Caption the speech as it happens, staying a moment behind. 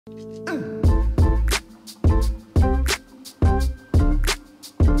Welcome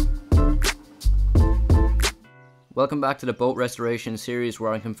back to the boat restoration series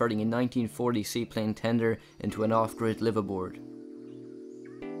where I'm converting a 1940 seaplane tender into an off-grid liveaboard.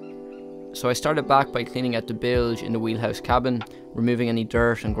 So I started back by cleaning out the bilge in the wheelhouse cabin, removing any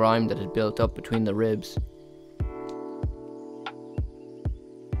dirt and grime that had built up between the ribs.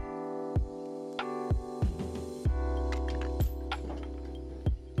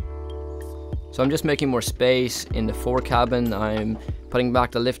 So I'm just making more space in the fore cabin. I'm putting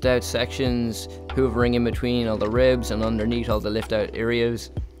back the lift out sections, hoovering in between all the ribs and underneath all the lift out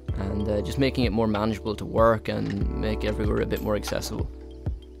areas, and just making it more manageable to work and make everywhere a bit more accessible.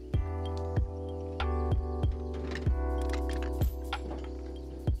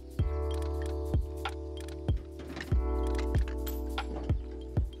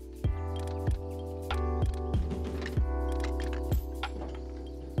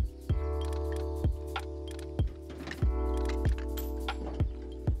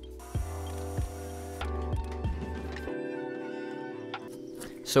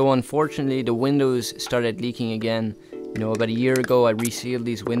 So unfortunately the windows started leaking again. You know, about a year ago I resealed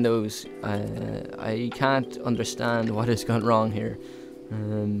these windows. I can't understand what has gone wrong here.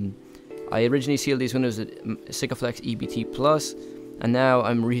 I originally sealed these windows with Sikaflex EBT Plus, and now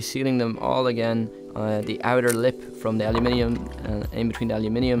I'm resealing them all again. The outer lip from the aluminium, in between the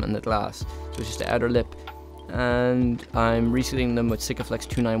aluminium and the glass. So it's just the outer lip. And I'm resealing them with Sikaflex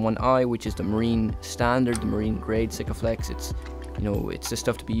 291i, which is the marine standard, the marine grade Sikaflex. It's, you know, it's the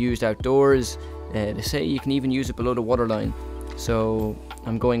stuff to be used outdoors. They say you can even use it below the waterline. So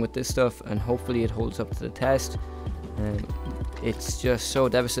I'm going with this stuff, and hopefully it holds up to the test. It's just so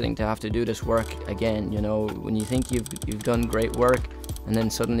devastating to have to do this work again. You know, when you think you've done great work, and then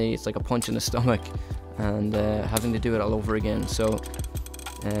suddenly it's like a punch in the stomach, and having to do it all over again. So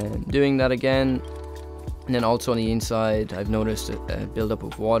doing that again. And then also on the inside I've noticed a buildup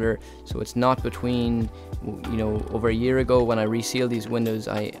of water, so it's not between, you know, over a year ago when I resealed these windows,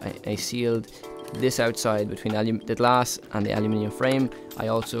 I sealed this outside between the glass and the aluminium frame. I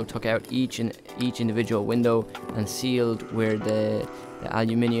also took out each individual window and sealed where the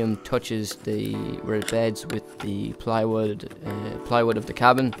aluminium touches where it beds with the plywood of the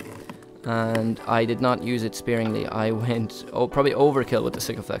cabin. And I did not use it sparingly. I went probably overkill with the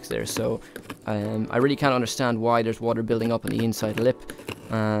Sikaflex there. So I really can't understand why there's water building up on the inside lip,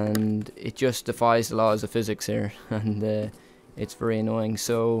 and it just defies the laws of physics here, and it's very annoying.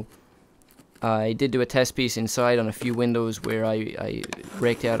 So I did do a test piece inside on a few windows where I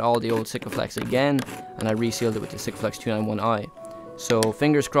raked out all the old Sikaflex again, and I resealed it with the Sikaflex 291i. So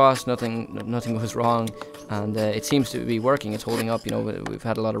fingers crossed, nothing goes wrong, and it seems to be working. It's holding up. You know, we've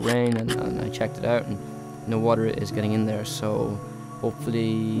had a lot of rain, and I checked it out, and no water is getting in there. So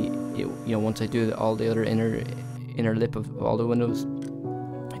hopefully, you know, once I do all the other inner lip of all the windows,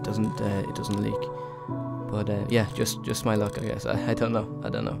 it doesn't leak. But yeah, just my luck, I guess. I don't know.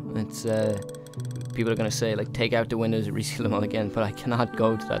 It's people are gonna say, like, take out the windows and reseal them all again, but I cannot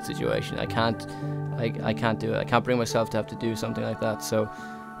go to that situation. I can't do it. I can't bring myself to have to do something like that. So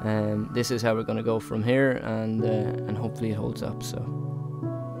this is how we're going to go from here, and hopefully it holds up. So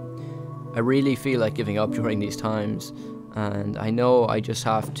I really feel like giving up during these times, and I know I just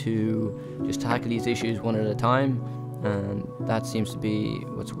have to tackle these issues one at a time, and that seems to be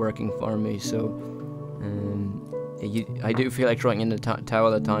what's working for me. So I do feel like throwing in the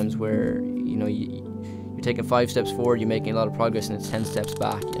towel at times, where, you know, you're taking 5 steps forward, you're making a lot of progress, and it's 10 steps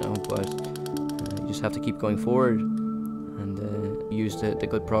back, you know. But you just have to keep going forward, and use the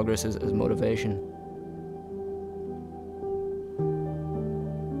good progress as motivation.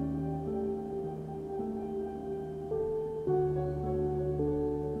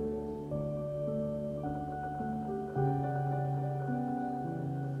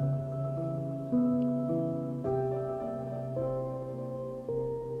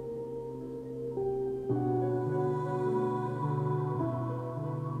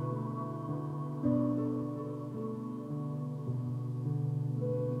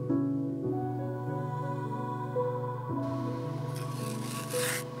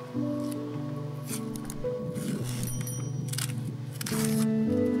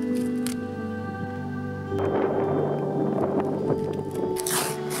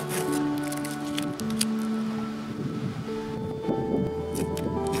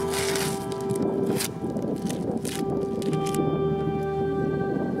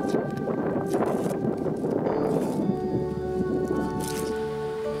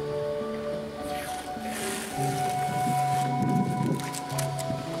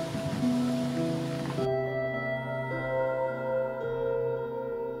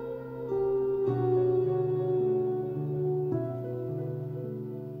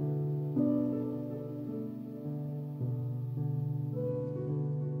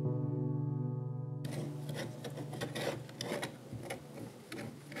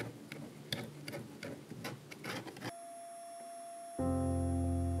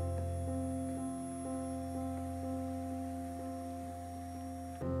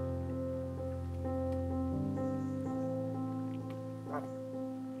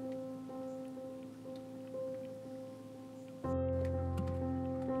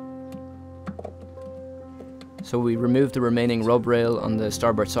 So we removed the remaining rub rail on the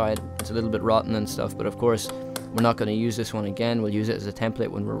starboard side. It's a little bit rotten and stuff, but of course we're not going to use this one again. We'll use it as a template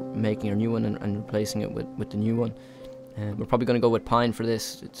when we're making our new one and replacing it with the new one. We're probably going to go with pine for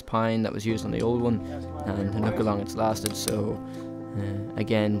this. It's pine that was used on the old one, and look how long it's lasted. So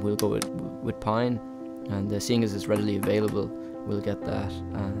again, we'll go with pine, and seeing as it's readily available, we'll get that,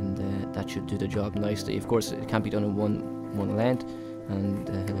 and that should do the job nicely. Of course, it can't be done in one length,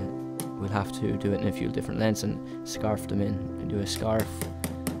 and we'll have to do it in a few different lengths and scarf them in and do a scarf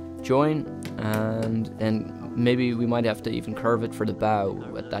join, and then maybe we might have to even curve it for the bow.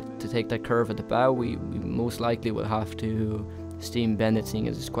 To take that curve at the bow, we most likely will have to steam bend it, seeing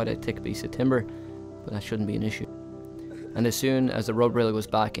as it's quite a thick piece of timber, but that shouldn't be an issue. And as soon as the rub rail goes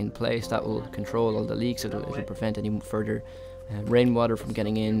back in place, that will control all the leaks. It'll prevent any further rainwater from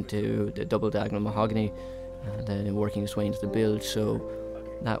getting into the double diagonal mahogany and working its way into the bilge. So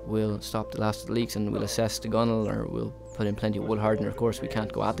that will stop the last of the leaks, and we'll assess the gunnel, or we'll put in plenty of wood hardener. Of course, we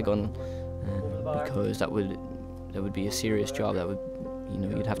can't go at the gunnel because that would be a serious job. That would,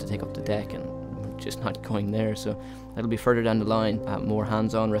 you'd have to take up the deck, and we're just not going there. So that'll be further down the line. More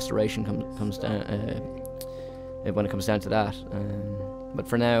hands-on restoration comes down when it comes down to that. But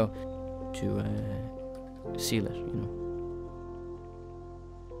for now, to seal it,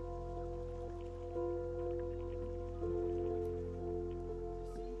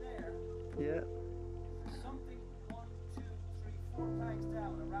 Yeah. Something 1, 2, 3, 4 tanks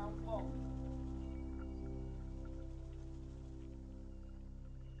down, a round pump.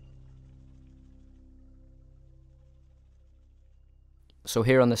 So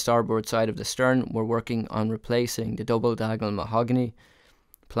here on the starboard side of the stern, we're working on replacing the double diagonal mahogany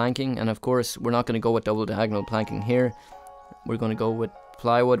planking, and of course we're not going to go with double diagonal planking here. We're going to go with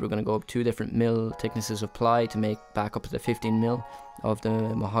plywood. We're going to go up 2 different mil thicknesses of ply to make back up to the 15 mil of the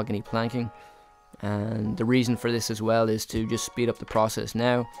mahogany planking. And the reason for this as well is to just speed up the process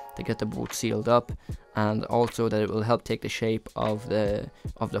now, to get the boat sealed up, and also that it will help take the shape of the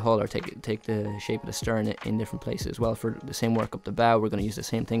hull, or take the shape of the stern in different places as well. For the same work up the bow, we're going to use the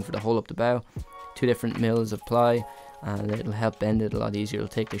same thing for the hull up the bow. 2 different mils of ply, and it'll help bend it a lot easier. It'll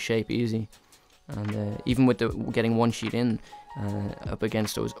take the shape easy, and even with getting one sheet in up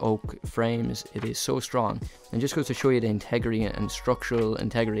against those oak frames, it is so strong. And just goes to show you the integrity and structural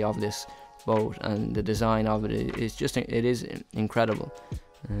integrity of this boat, and the design of it is incredible.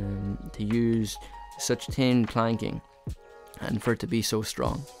 To use such thin planking and for it to be so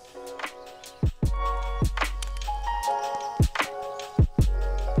strong.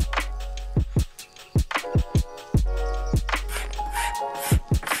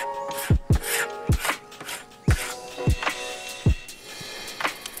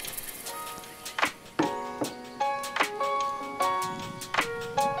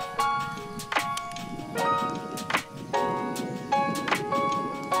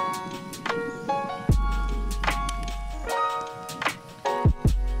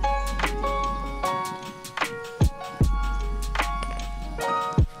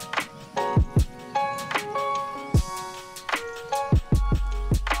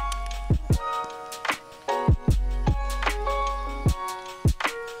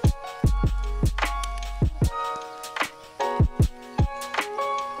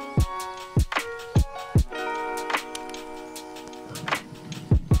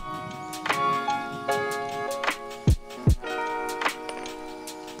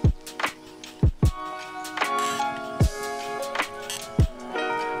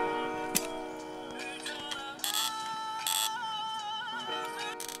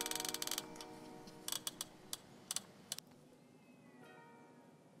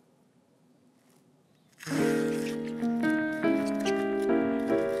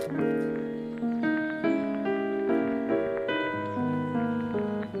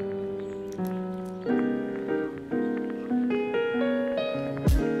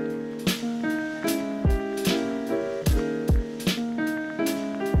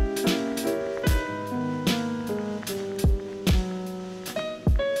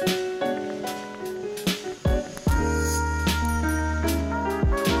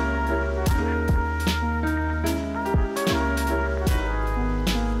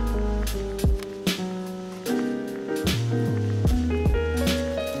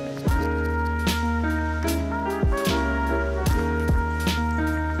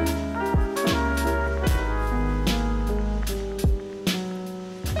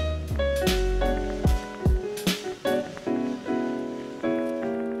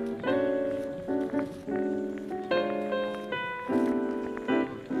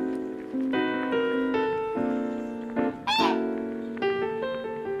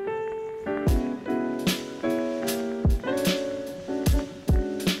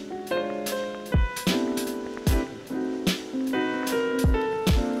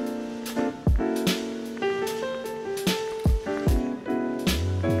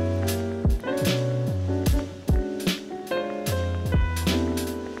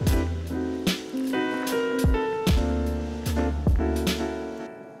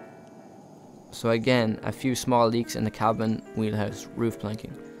 So again, a few small leaks in the cabin wheelhouse roof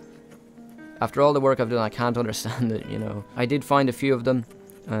planking. After all the work I've done, I can't understand it, you know. I did find a few of them,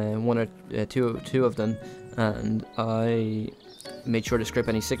 two of them, and I made sure to scrape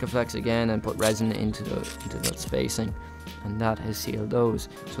any Sikaflex again and put resin into that spacing, and that has sealed those.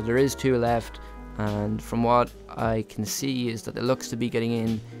 So there is 2 left, and from what I can see is that it looks to be getting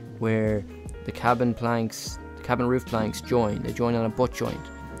in where the cabin roof planks join. They join on a butt joint.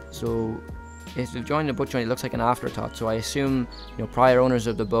 So if they've joined a butt joint, it looks like an afterthought. So I assume, you know, prior owners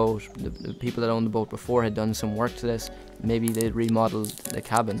of the boat, the people that owned the boat before, had done some work to this. Maybe they'd remodeled the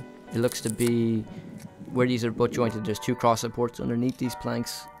cabin. It looks to be where these are butt jointed. There's 2 cross supports underneath these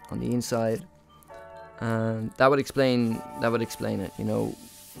planks on the inside, and that would explain it. You know,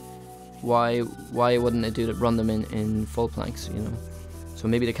 why wouldn't it run them in full planks? You know, so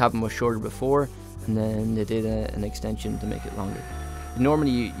maybe the cabin was shorter before, and then they did an extension to make it longer.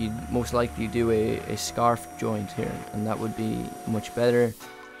 Normally, you most likely do a scarf joint here, and that would be much better,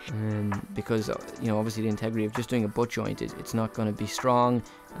 because, you know, obviously the integrity of just doing a butt joint it's not going to be strong,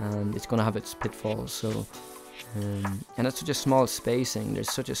 and it's going to have its pitfalls. So, and that's such a small spacing. There's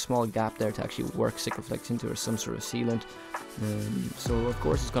such a small gap there to actually work Sikaflex into, or some sort of sealant. So of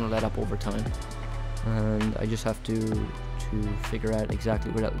course it's going to let up over time, and I just have to figure out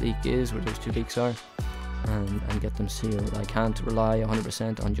exactly where that leak is, where those 2 leaks are, and get them sealed. I can't rely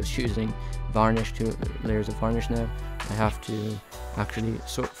 100% on just using varnish, 2 layers of varnish now. I have to actually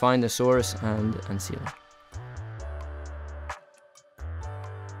find the source and seal it.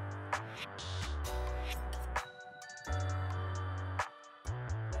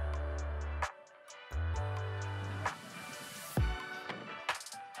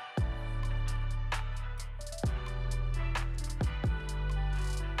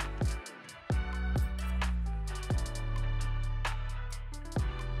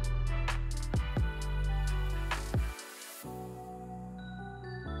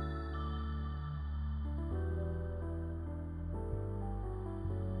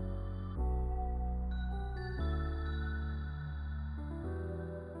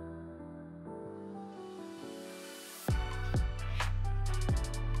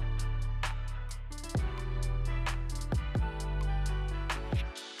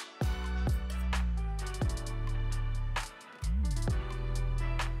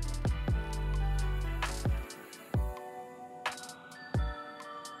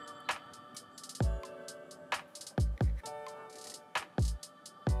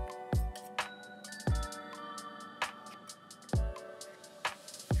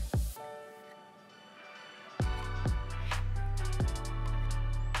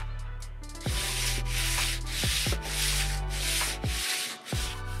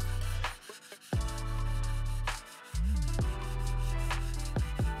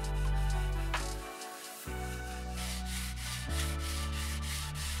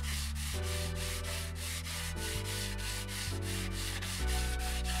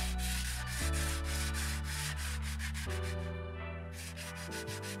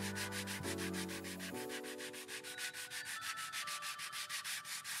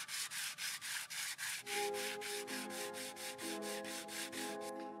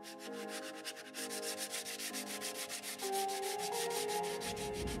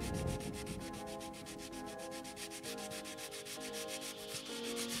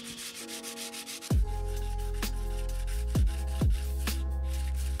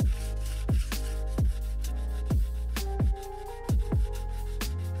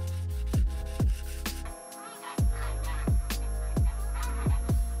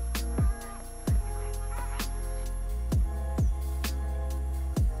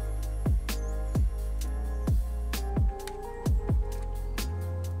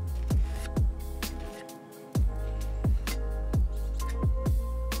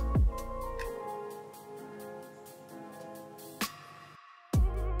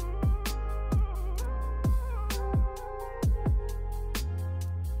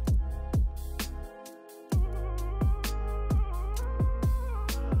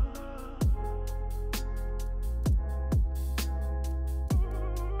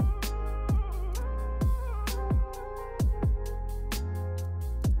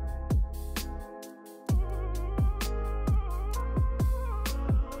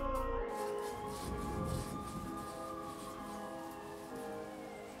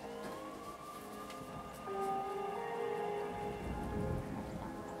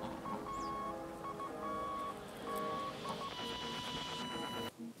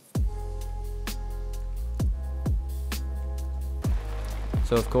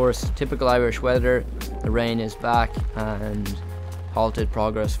 So of course, typical Irish weather, the rain is back and halted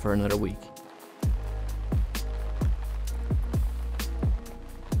progress for another week.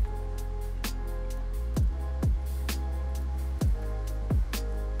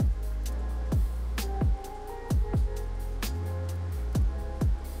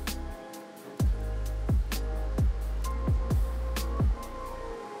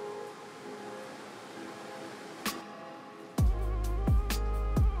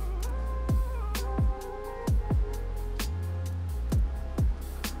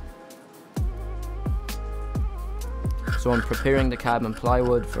 So I'm preparing the cabin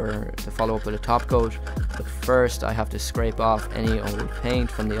plywood to follow up with a top coat, but first I have to scrape off any old paint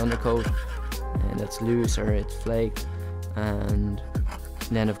from the undercoat and that's loose or it's flaked, and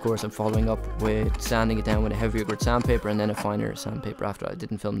then of course I'm following up with sanding it down with a heavier grit sandpaper and then a finer sandpaper after. I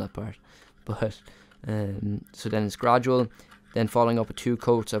didn't film that part, but so then it's gradual, then following up with 2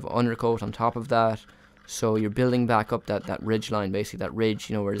 coats of undercoat on top of that. So you're building back up that ridge line, basically that ridge,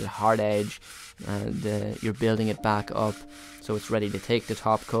 you know, where there's a hard edge, and you're building it back up so it's ready to take the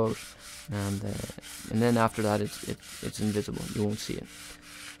top coat, and then after that it's invisible, you won't see it.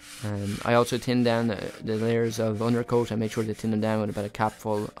 I also tinned down the layers of undercoat. I made sure to tin them down with about a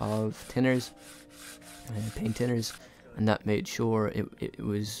capful of tinners, paint tinners, and that made sure it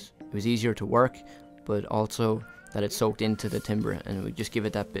was easier to work, but also that it soaked into the timber, and it would just give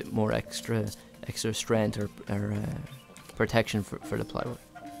it that bit more extra strength or protection for the plywood.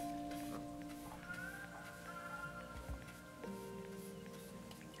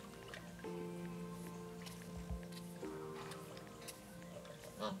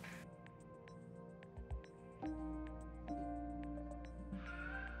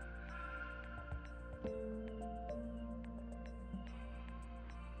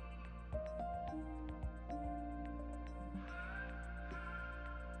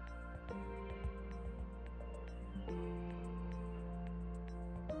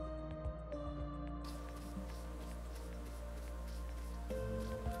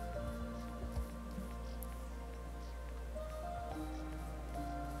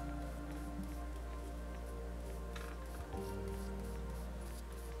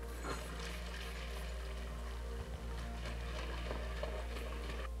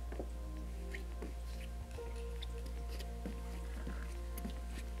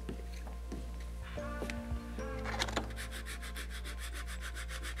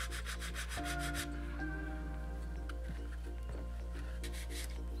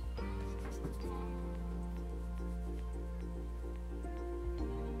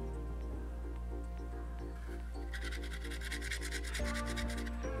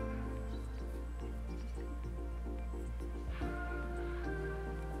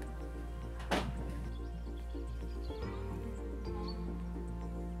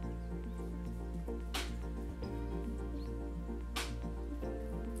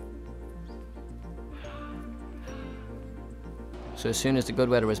 So as soon as the good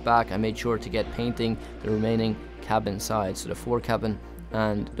weather was back, I made sure to get painting the remaining cabin sides, so the fore cabin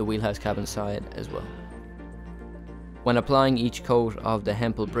and the wheelhouse cabin side as well. When applying each coat of the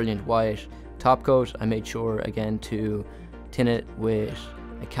Hempel Brilliant White top coat, I made sure again to tin it with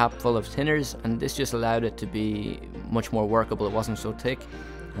a cap full of tinners, and this just allowed it to be much more workable. It wasn't so thick,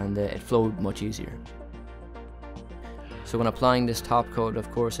 and it flowed much easier. So when applying this top coat, of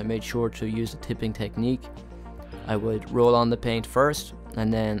course, I made sure to use the tipping technique. I would roll on the paint first,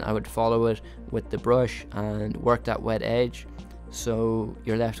 and then I would follow it with the brush and work that wet edge, so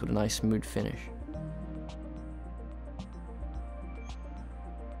you're left with a nice smooth finish.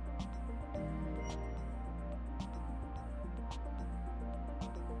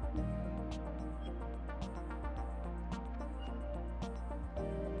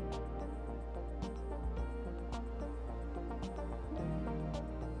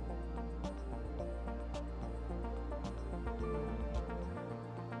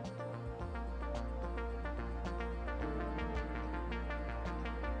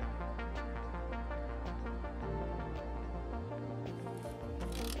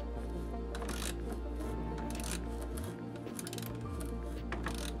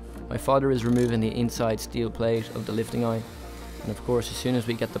 My father is removing the inside steel plate of the lifting eye, and of course as soon as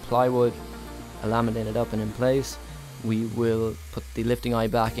we get the plywood laminated up and in place, we will put the lifting eye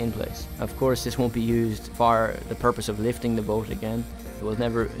back in place. Of course this won't be used for the purpose of lifting the boat again.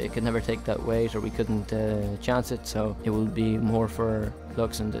 It could never take that weight, or we couldn't chance it, so it will be more for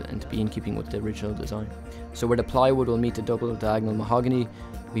looks and to be in keeping with the original design. So where the plywood will meet the double diagonal mahogany,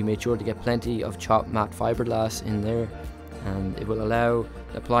 we made sure to get plenty of chopped matte fiberglass in there, and it will allow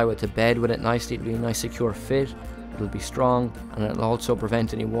the plywood to bed with it nicely. It'll be a nice secure fit, it'll be strong, and it'll also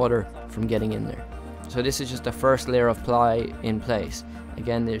prevent any water from getting in there. So this is just the first layer of ply in place.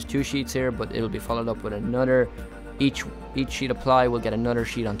 Again, there's 2 sheets here, but it'll be followed up with another. Each sheet of ply will get another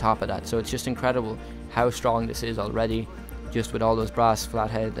sheet on top of that, so it's just incredible how strong this is already, just with all those brass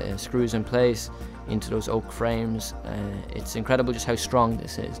flathead screws in place into those oak frames. It's incredible just how strong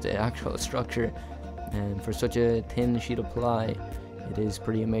this is, the actual structure, and for such a thin sheet of ply, it is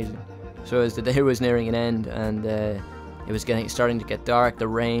pretty amazing. So as the day was nearing an end and it was starting to get dark,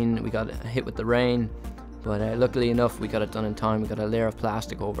 we got hit with the rain, but luckily enough we got it done in time. We got a layer of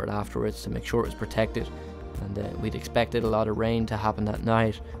plastic over it afterwards to make sure it was protected, and we'd expected a lot of rain to happen that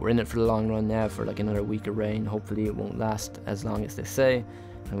night. We're in it for the long run now, for like another week of rain. Hopefully it won't last as long as they say,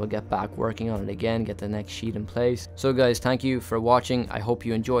 and we'll get back working on it again, get the next sheet in place. So guys, thank you for watching. I hope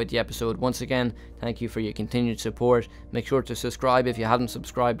you enjoyed the episode. Once again, thank you for your continued support. Make sure to subscribe if you haven't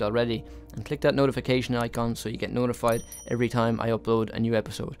subscribed already, and click that notification icon so you get notified every time I upload a new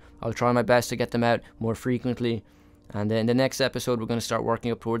episode. I'll try my best to get them out more frequently. And in the next episode, we're going to start working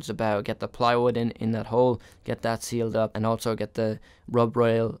up towards the bow, get the plywood in that hole, get that sealed up, and also get the rub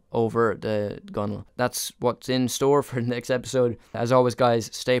rail over the gunnel. That's what's in store for the next episode. As always guys,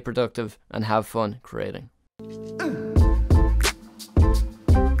 stay productive and have fun creating.